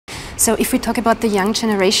So if we talk about the young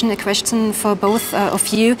generation, a question for both of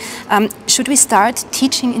you, should we start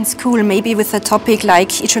teaching in school maybe with a topic like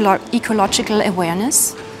ecological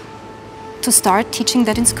awareness? To start teaching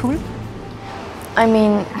that in school? I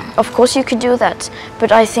mean, of course you could do that,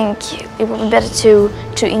 but I think it would be better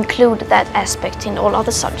to include that aspect in all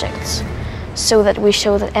other subjects, so that we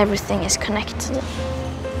show that everything is connected.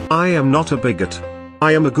 I am not a bigot.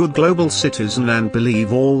 I am a good global citizen and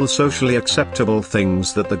believe all the socially acceptable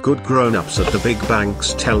things that the good grown-ups at the big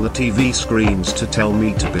banks tell the TV screens to tell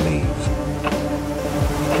me to believe.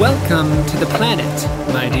 Welcome to the planet,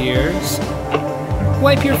 my dears.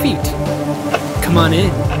 Wipe your feet. Come on in.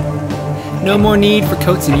 No more need for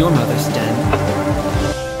coats in your mother's den.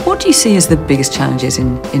 What do you see as the biggest challenges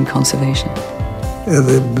in conservation?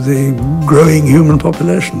 The growing human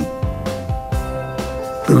population.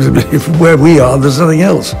 Because where we are, there's nothing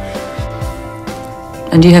else.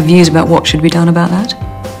 And do you have views about what should be done about that?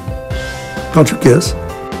 Can't you guess?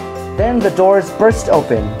 Then the doors burst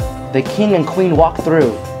open. The king and queen walk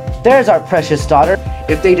through. There's our precious daughter.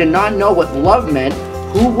 If they did not know what love meant,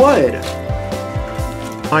 who would?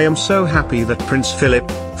 I am so happy that Prince Philip,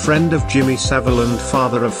 friend of Jimmy Savile and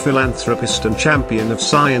father of philanthropist and champion of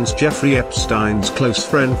science Jeffrey Epstein's close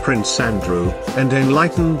friend Prince Andrew, and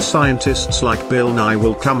enlightened scientists like Bill Nye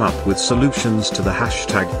will come up with solutions to the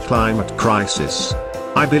 #climate crisis.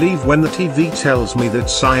 I believe when the TV tells me that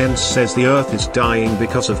science says the Earth is dying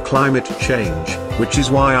because of climate change, which is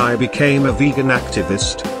why I became a vegan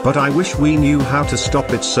activist, but I wish we knew how to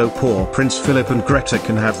stop it so poor Prince Philip and Greta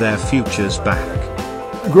can have their futures back.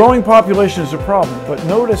 Growing population is a problem, but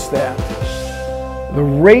notice that the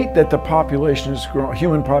rate that the population is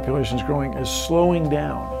human population is growing is slowing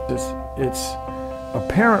down. It's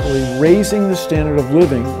apparently raising the standard of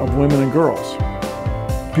living of women and girls,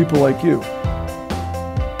 people like you.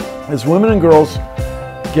 As women and girls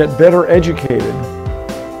get better educated,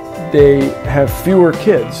 they have fewer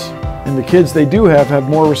kids, and the kids they do have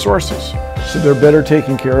more resources, so they're better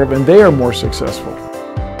taken care of and they are more successful.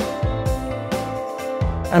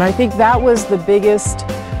 And I think that was the biggest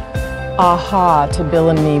aha to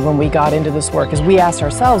Bill and me when we got into this work, is we asked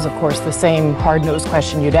ourselves, of course, the same hard-nosed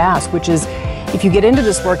question you'd ask, which is, if you get into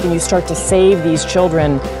this work and you start to save these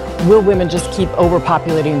children, will women just keep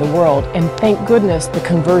overpopulating the world? And thank goodness the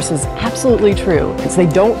converse is absolutely true. It's they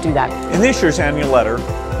don't do that. In this year's annual letter,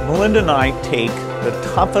 Melinda and I take the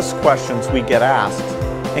toughest questions we get asked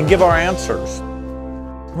and give our answers.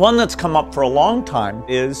 One that's come up for a long time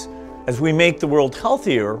is, as we make the world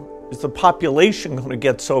healthier, is the population going to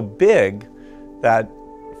get so big that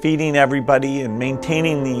feeding everybody and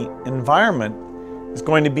maintaining the environment is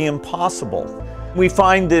going to be impossible? We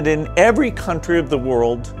find that in every country of the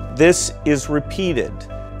world, this is repeated.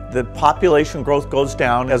 The population growth goes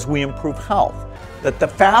down as we improve health. That the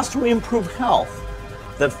faster we improve health,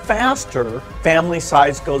 the faster family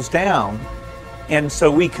size goes down. And so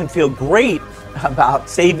we can feel great about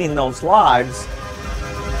saving those lives.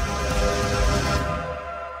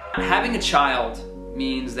 Having a child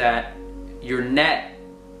means that your net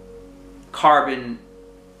carbon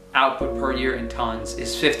output per year in tons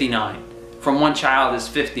is 59. From one child is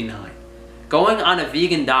 59. Going on a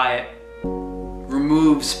vegan diet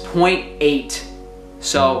removes 0.8.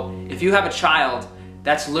 So if you have a child,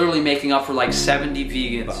 that's literally making up for like 70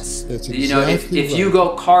 vegans. That's you know, exactly if you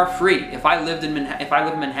go car free, if I live in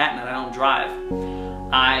Manhattan and I don't drive,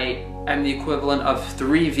 I am the equivalent of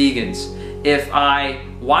 3 vegans. If I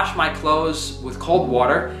wash my clothes with cold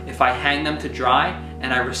water, if I hang them to dry,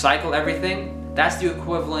 and I recycle everything, that's the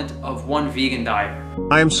equivalent of 1 vegan diet.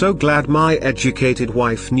 I am so glad my educated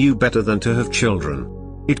wife knew better than to have children.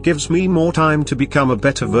 It gives me more time to become a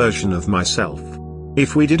better version of myself.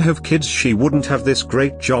 If we did have kids, she wouldn't have this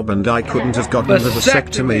great job and I couldn't have gotten the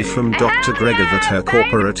vasectomy from Dr. Gregor that her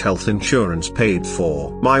corporate health insurance paid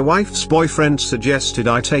for. My wife's boyfriend suggested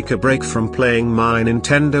I take a break from playing my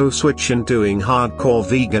Nintendo Switch and doing hardcore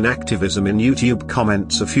vegan activism in YouTube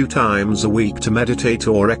comments a few times a week to meditate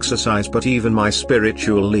or exercise, but even my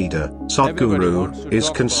spiritual leader, Sadhguru, is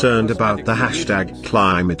concerned about the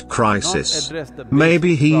 #climate crisis.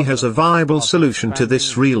 Maybe he has a viable solution to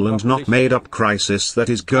this real and not made up crisis that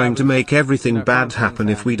is going to make everything bad happen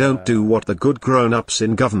if we don't do what the good grown-ups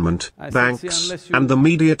in government, banks, and the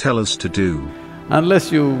media tell us to do.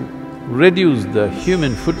 Unless you reduce the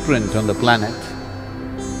human footprint on the planet,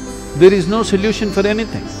 there is no solution for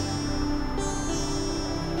anything.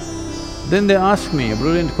 Then they asked me a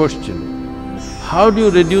brilliant question, how do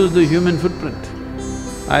you reduce the human footprint?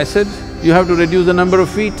 I said, you have to reduce the number of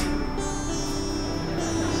feet.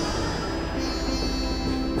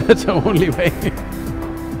 That's the only way.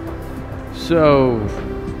 So,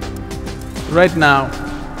 Right now,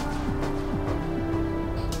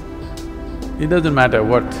 it doesn't matter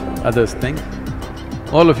what others think.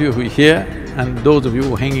 All of you who are here and those of you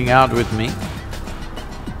who are hanging out with me,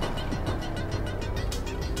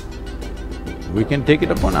 we can take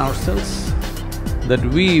it upon ourselves that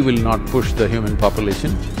we will not push the human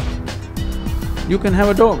population. You can have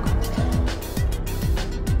a dog.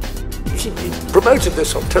 He promoted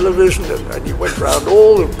this on television, and he went around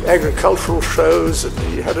all the agricultural shows, and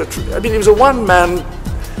he had I mean, it was a one-man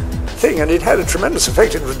thing, and it had a tremendous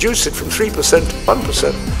effect. It reduced it from 3% to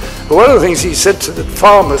 1%. But one of the things he said to the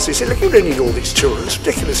farmers, he said, look, you don't need all these children, it's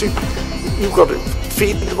ridiculous. You've got to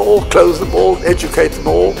feed them all, clothe them all, educate them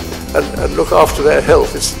all, and look after their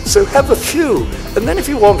health. So have a few, and then if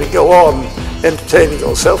you want to go on entertaining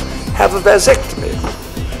yourself, have a vasectomy.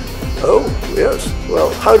 Oh, yes.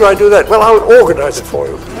 Well, how do I do that? Well, I'll organize it for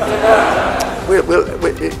you.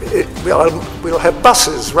 We'll have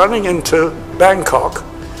buses running into Bangkok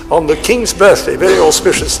on the King's birthday, very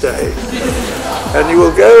auspicious day. And you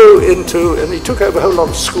will go into, and he took over a whole lot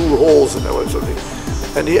of school halls and that sort of thing.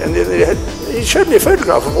 And he showed me a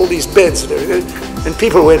photograph of all these beds and everything. And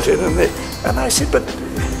people went in, and I said, but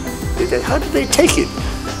how did they take it?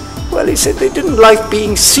 Well, he said they didn't like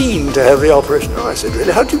being seen to have the operation. Oh, I said,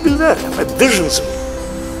 really, how do you do that? I had visions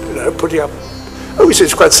of, putting up. Oh, he said,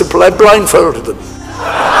 it's quite simple, I blindfolded them.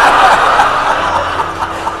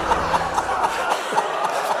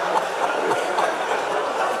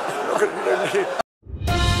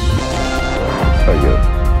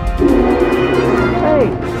 Hey,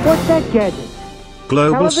 what's that gadget?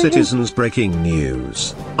 Global Television? citizens breaking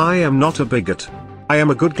news. I am not a bigot. I am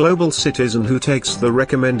a good global citizen who takes the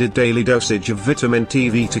recommended daily dosage of vitamin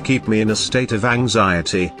TV to keep me in a state of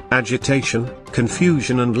anxiety, agitation,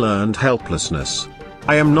 confusion and learned helplessness.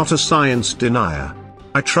 I am not a science denier.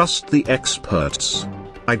 I trust the experts.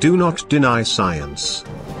 I do not deny science.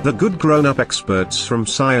 The good grown-up experts from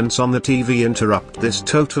science on the TV interrupt this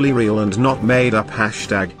totally real and not made up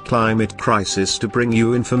 #climate crisis to bring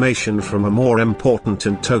you information from a more important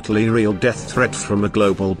and totally real death threat from a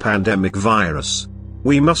global pandemic virus.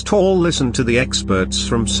 We must all listen to the experts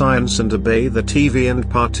from science and obey the TV and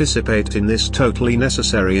participate in this totally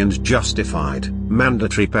necessary and justified,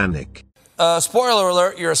 mandatory panic. Spoiler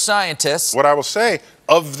alert, you're a scientist. What I will say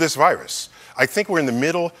of this virus, I think we're in the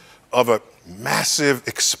middle of a massive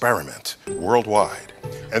experiment worldwide.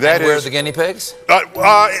 And that where is, are the guinea pigs?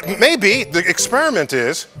 Maybe the experiment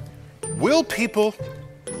is, will people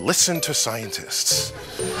listen to scientists?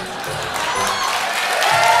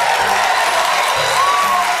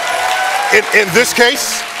 In this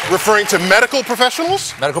case, referring to medical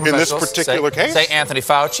professionals. Medical in professionals. this particular case. Say Anthony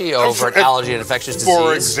Fauci over at Allergy and Infectious Disease.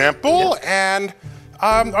 For example, and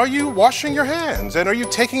are you washing your hands? And are you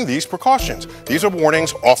taking these precautions? These are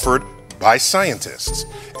warnings offered by scientists.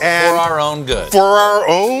 And for our own good. For our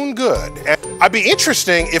own good. And I'd be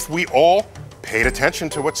interesting if we all paid attention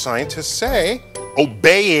to what scientists say,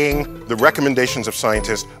 obeying the recommendations of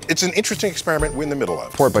scientists. It's an interesting experiment we're in the middle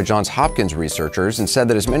of. Report by Johns Hopkins researchers and said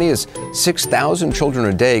that as many as 6,000 children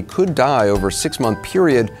a day could die over a 6-month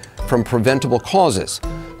period from preventable causes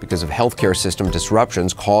because of healthcare system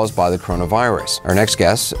disruptions caused by the coronavirus. Our next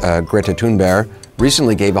guest, Greta Thunberg,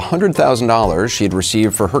 recently gave $100,000 she had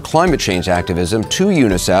received for her climate change activism to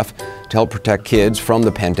UNICEF to help protect kids from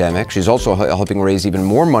the pandemic. She's also helping raise even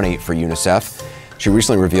more money for UNICEF. She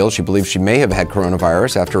recently revealed she believes she may have had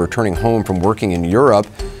coronavirus after returning home from working in Europe.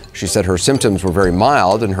 She said her symptoms were very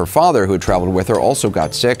mild, and her father, who had traveled with her, also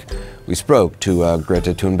got sick. We spoke to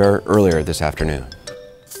Greta Thunberg earlier this afternoon.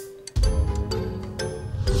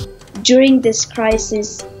 During this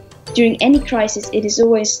crisis, during any crisis, it is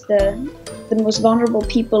always the most vulnerable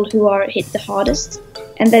people who are hit the hardest,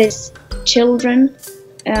 and that is children.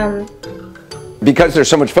 Because there's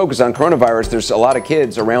so much focus on coronavirus, there's a lot of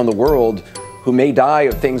kids around the world who may die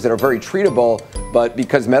of things that are very treatable, but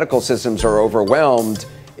because medical systems are overwhelmed,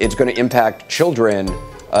 it's going to impact children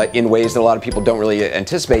in ways that a lot of people don't really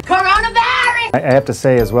anticipate. Coronavirus! I have to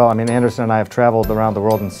say as well, I mean, Anderson and I have traveled around the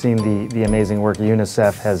world and seen the amazing work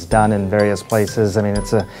UNICEF has done in various places. I mean,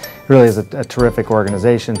 it really is a terrific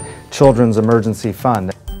organization. Children's Emergency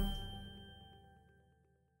Fund.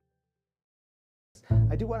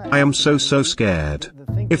 I am so scared.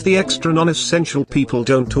 If the extra non-essential people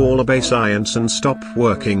don't all obey science and stop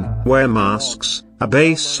working, wear masks,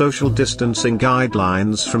 obey social distancing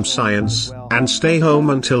guidelines from science, and stay home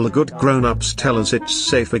until the good grown-ups tell us it's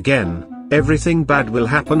safe again, everything bad will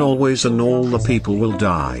happen always and all the people will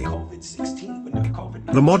die.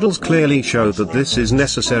 The models clearly show that this is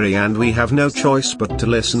necessary and we have no choice but to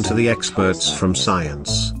listen to the experts from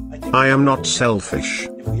science. I am not selfish.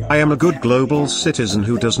 I am a good global citizen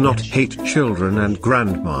who does not hate children and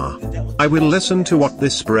grandma. I will listen to what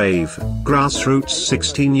this brave, grassroots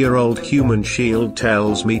 16-year-old human shield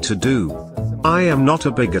tells me to do. I am not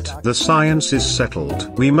a bigot. The science is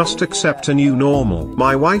settled. We must accept a new normal.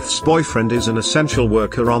 My wife's boyfriend is an essential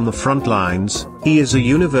worker on the front lines. He is a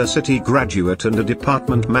university graduate and a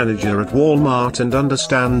department manager at Walmart and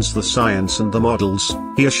understands the science and the models.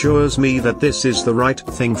 He assures me that this is the right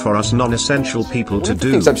thing for us non-essential people to do. One of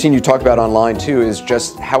the things I've seen you talk about online too is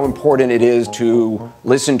just how important it is to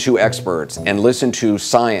listen to experts and listen to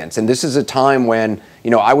science. And this is a time when,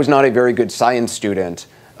 I was not a very good science student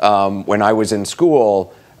when I was in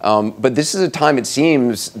school, but this is a time, it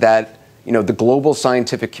seems, that the global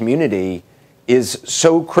scientific community is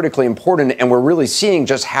so critically important, and we're really seeing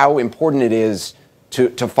just how important it is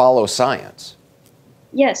to follow science.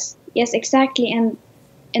 Yes, exactly,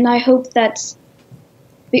 and I hope that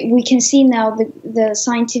we can see now the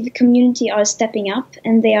scientific community are stepping up,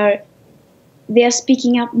 and they are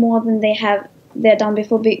speaking up more than they're done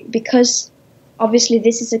before, because obviously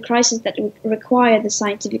this is a crisis that would require the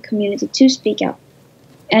scientific community to speak up,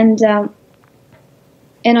 and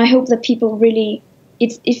I hope that people really,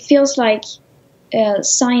 it feels like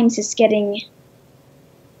science is getting,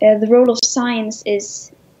 the role of science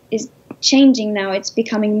is changing now. It's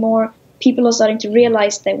becoming more, people are starting to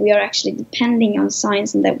realize that we are actually depending on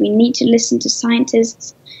science and that we need to listen to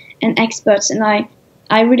scientists and experts, and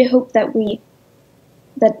I really hope that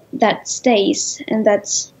that stays, and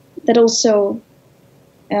that also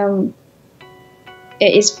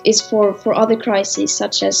is for other crises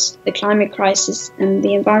such as the climate crisis and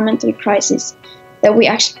the environmental crisis, that we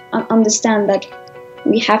actually understand that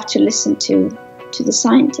we have to listen to the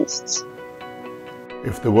scientists.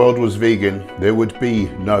 If the world was vegan, there would be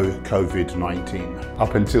no COVID-19.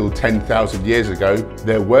 Up until 10,000 years ago,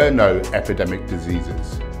 there were no epidemic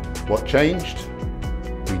diseases. What changed?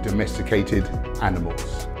 We domesticated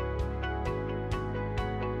animals.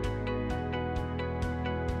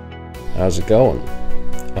 How's it going?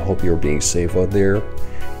 I hope you're being safe out there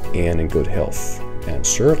and in good health. And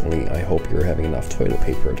certainly, I hope you're having enough toilet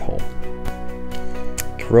paper at home.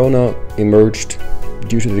 Corona emerged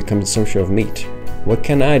due to the consumption of meat. What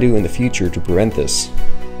can I do in the future to prevent this?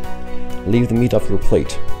 Leave the meat off your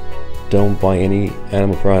plate. Don't buy any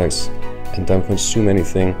animal products, and don't consume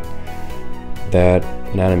anything that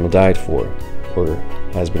an animal died for, or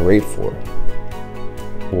has been raped for,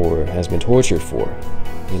 or has been tortured for.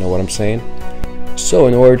 You know what I'm saying? So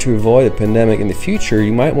in order to avoid a pandemic in the future,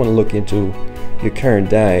 you might want to look into your current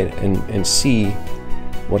diet and see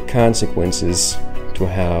what consequences to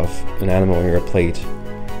have an animal on your plate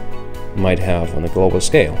might have on a global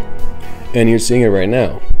scale. And you're seeing it right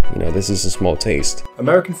now. This is a small taste.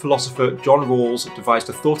 American philosopher John Rawls devised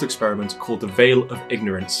a thought experiment called the veil of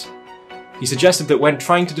ignorance. He suggested that when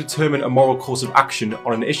trying to determine a moral course of action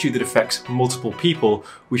on an issue that affects multiple people,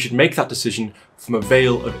 we should make that decision from a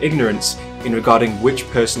veil of ignorance in regarding which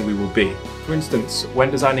person we will be. For instance, when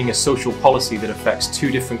designing a social policy that affects two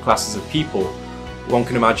different classes of people, one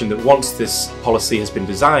can imagine that once this policy has been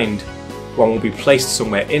designed, one will be placed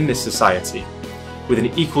somewhere in this society with an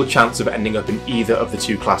equal chance of ending up in either of the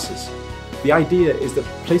two classes. The idea is that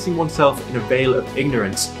placing oneself in a veil of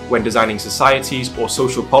ignorance when designing societies or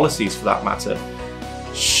social policies for that matter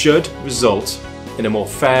should result in a more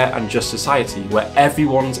fair and just society where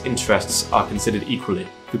everyone's interests are considered equally.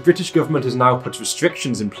 The British government has now put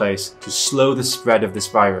restrictions in place to slow the spread of this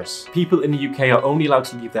virus. People in the UK are only allowed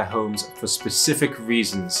to leave their homes for specific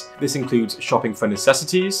reasons. This includes shopping for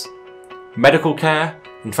necessities, medical care,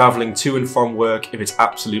 and travelling to and from work if it's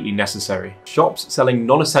absolutely necessary. Shops selling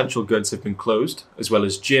non-essential goods have been closed, as well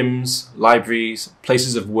as gyms, libraries,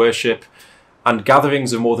 places of worship, and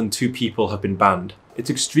gatherings of more than 2 people have been banned.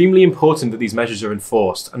 It's extremely important that these measures are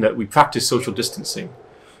enforced and that we practice social distancing,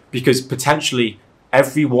 because potentially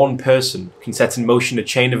every one person can set in motion a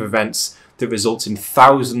chain of events that results in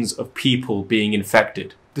thousands of people being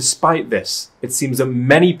infected. Despite this, it seems that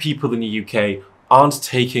many people in the UK aren't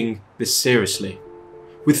taking this seriously,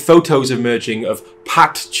 with photos emerging of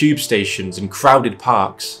packed tube stations and crowded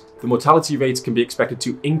parks. The mortality rates can be expected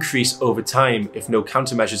to increase over time if no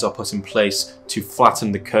countermeasures are put in place to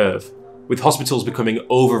flatten the curve, with hospitals becoming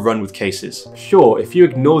overrun with cases. Sure, if you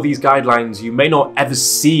ignore these guidelines, you may not ever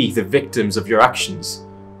see the victims of your actions,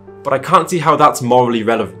 but I can't see how that's morally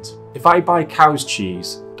relevant. If I buy cow's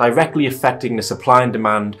cheese, directly affecting the supply and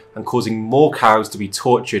demand and causing more cows to be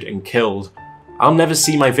tortured and killed, I'll never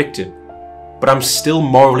see my victim, but I'm still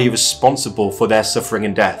morally responsible for their suffering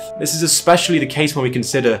and death. This is especially the case when we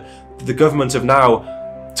consider that the government have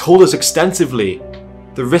now told us extensively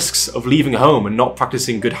the risks of leaving home and not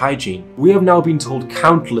practicing good hygiene. We have now been told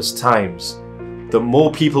countless times that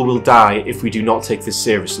more people will die if we do not take this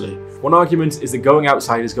seriously. One argument is that going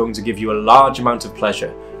outside is going to give you a large amount of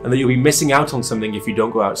pleasure, and that you'll be missing out on something if you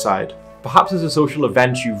don't go outside. Perhaps as a social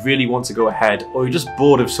event you really want to go ahead, or you're just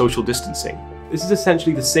bored of social distancing. This is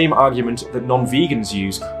essentially the same argument that non-vegans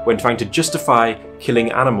use when trying to justify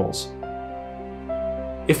killing animals.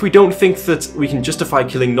 If we don't think that we can justify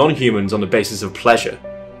killing non-humans on the basis of pleasure,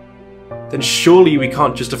 then surely we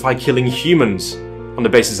can't justify killing humans on the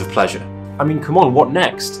basis of pleasure. I mean, come on, what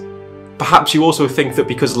next? Perhaps you also think that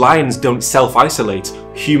because lions don't self-isolate,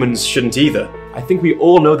 humans shouldn't either. I think we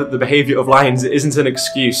all know that the behaviour of lions isn't an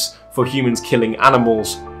excuse for humans killing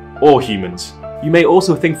animals or humans. You may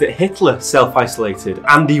also think that Hitler self-isolated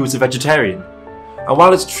and he was a vegetarian. And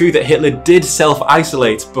while it's true that Hitler did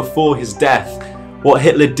self-isolate before his death, what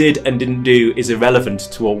Hitler did and didn't do is irrelevant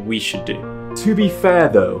to what we should do. To be fair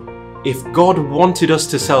though, if God wanted us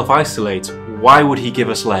to self-isolate, why would he give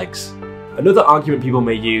us legs? Another argument people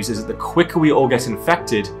may use is that the quicker we all get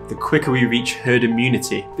infected, the quicker we reach herd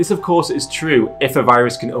immunity. This of course is true if a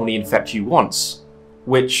virus can only infect you once,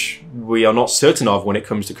 which we are not certain of when it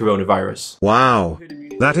comes to coronavirus. Wow.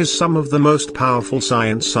 That is some of the most powerful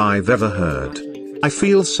science I've ever heard. I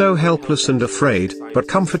feel so helpless and afraid, but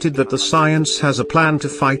comforted that the science has a plan to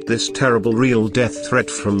fight this terrible real death threat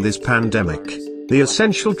from this pandemic. The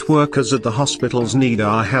essential workers at the hospitals need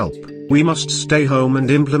our help. We must stay home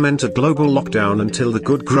and implement a global lockdown until the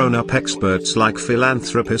good grown-up experts like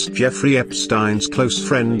philanthropist Jeffrey Epstein's close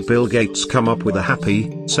friend Bill Gates come up with a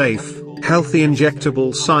happy, safe, healthy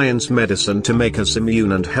injectable science medicine to make us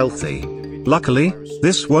immune and healthy. Luckily,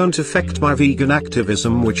 this won't affect my vegan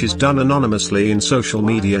activism, which is done anonymously in social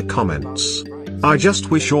media comments. I just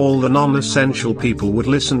wish all the non-essential people would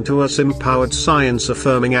listen to us empowered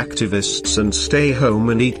science-affirming activists and stay home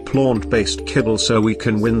and eat plant-based kibble so we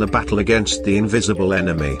can win the battle against the invisible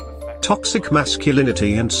enemy. Toxic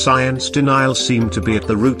masculinity and science denial seem to be at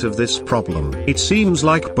the root of this problem. It seems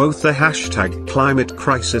like both the hashtag climate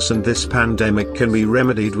crisis and this pandemic can be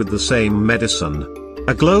remedied with the same medicine.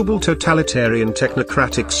 A global totalitarian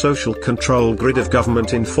technocratic social control grid of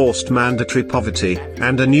government-enforced mandatory poverty,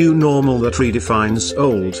 and a new normal that redefines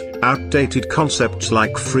old, outdated concepts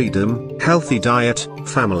like freedom, healthy diet,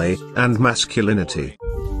 family, and masculinity.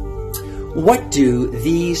 What do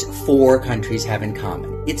these 4 countries have in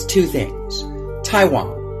common? It's 2 things: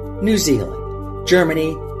 Taiwan, New Zealand,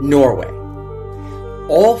 Germany, Norway.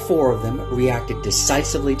 All 4 of them reacted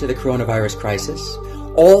decisively to the coronavirus crisis.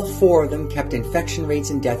 All 4 of them kept infection rates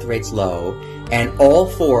and death rates low, and all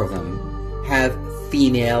 4 of them have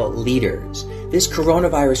female leaders. This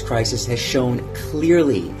coronavirus crisis has shown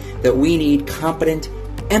clearly that we need competent,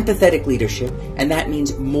 empathetic leadership, and that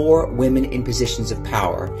means more women in positions of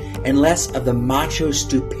power, and less of the macho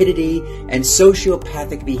stupidity and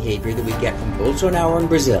sociopathic behavior that we get from Bolsonaro in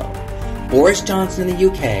Brazil, Boris Johnson in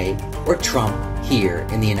the UK, or Trump here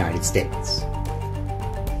in the United States.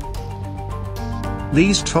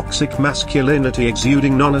 These toxic masculinity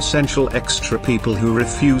exuding non-essential extra people who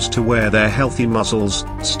refuse to wear their healthy muscles,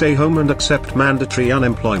 stay home and accept mandatory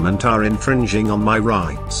unemployment are infringing on my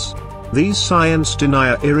rights. These science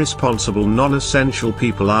denier irresponsible non-essential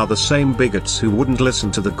people are the same bigots who wouldn't listen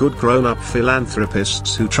to the good grown-up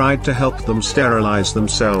philanthropists who tried to help them sterilize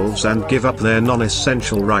themselves and give up their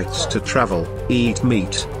non-essential rights to travel, eat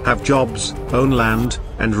meat, have jobs, own land,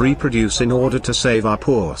 and reproduce in order to save our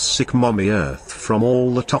poor sick mommy Earth from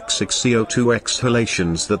all the toxic CO2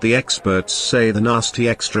 exhalations that the experts say the nasty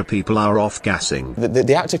extra people are off-gassing.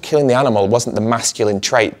 The act of killing the animal wasn't the masculine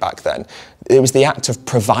trait back then. It was the act of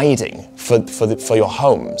providing for your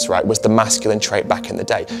homes, right, was the masculine trait back in the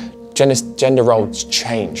day. Gender roles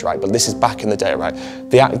change, right, but this is back in the day, right?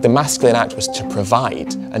 The masculine act was to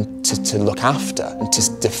provide and to look after and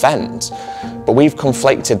to defend. But we've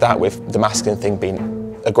conflated that with the masculine thing being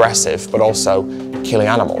aggressive, but also killing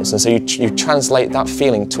animals. And so you translate that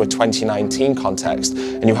feeling to a 2019 context,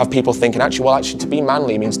 and you have people thinking, actually, to be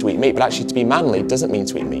manly means to eat meat, but actually to be manly doesn't mean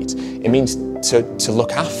to eat meat. It means to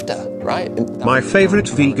look after, right? My favorite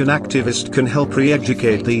vegan activist can help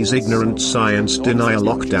re-educate these ignorant science denial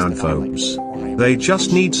lockdown phobes. They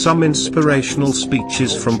just need some inspirational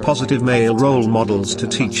speeches from positive male role models to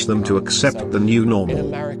teach them to accept the new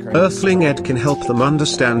normal. Earthling Ed can help them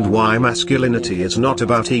understand why masculinity is not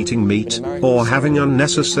about eating meat, or having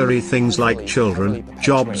unnecessary things like children,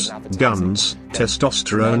 jobs, guns,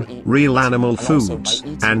 testosterone, real animal foods,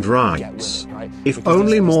 and rights. If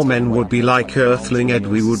only more men would be like Earthling Ed,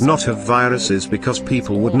 we would not have viruses because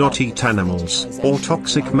people would not eat animals, or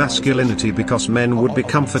toxic masculinity because men would be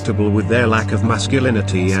comfortable with their lack of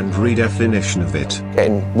masculinity and redefinition of it.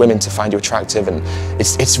 Getting women to find you attractive, and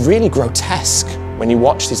it's really grotesque when you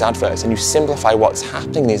watch these adverts and you simplify what's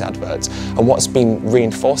happening in these adverts and what's being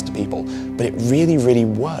reinforced to people, but it really, really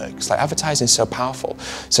works. Like, advertising is so powerful.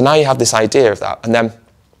 So now you have this idea of that, and then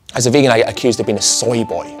as a vegan, I get accused of being a soy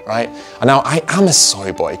boy, right? And now I am a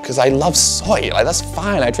soy boy because I love soy. Like, that's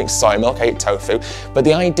fine. I drink soy milk, I eat tofu. But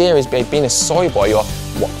the idea is being a soy boy, you're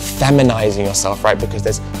feminizing yourself, right? Because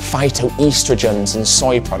there's phytoestrogens in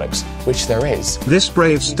soy products, which there is. This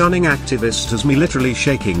brave, stunning activist has me literally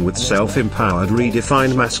shaking with self-empowered,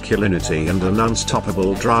 redefined masculinity and an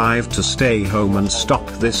unstoppable drive to stay home and stop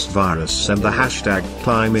this virus and the hashtag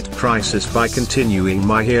climate crisis by continuing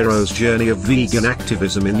my hero's journey of vegan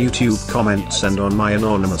activism in YouTube comments and on my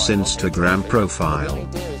anonymous Instagram profile.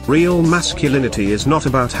 Real masculinity is not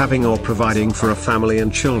about having or providing for a family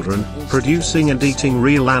and children, producing and eating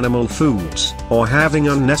real animal foods, or having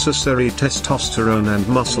unnecessary testosterone and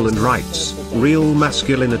muscle and rights. Real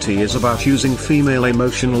masculinity is about using female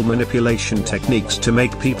emotional manipulation techniques to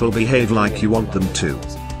make people behave like you want them to.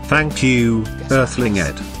 Thank you, Earthling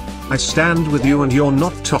Ed. I stand with you and you're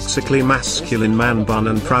not toxically masculine man bun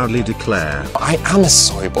and proudly declare. I am a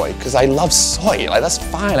soy boy because I love soy. Like, that's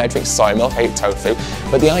fine. I drink soy milk, I eat tofu.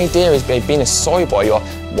 But the idea is being a soy boy, you're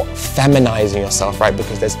feminizing yourself, right?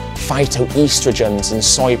 Because there's phytoestrogens in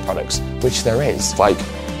soy products, which there is. Like,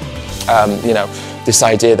 you know, this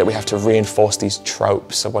idea that we have to reinforce these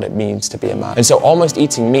tropes of what it means to be a man. And so almost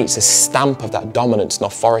eating meat's a stamp of that dominance and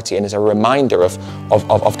authority, and is a reminder of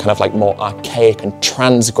kind of like more archaic and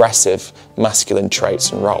transgressive masculine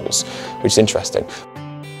traits and roles, which is interesting.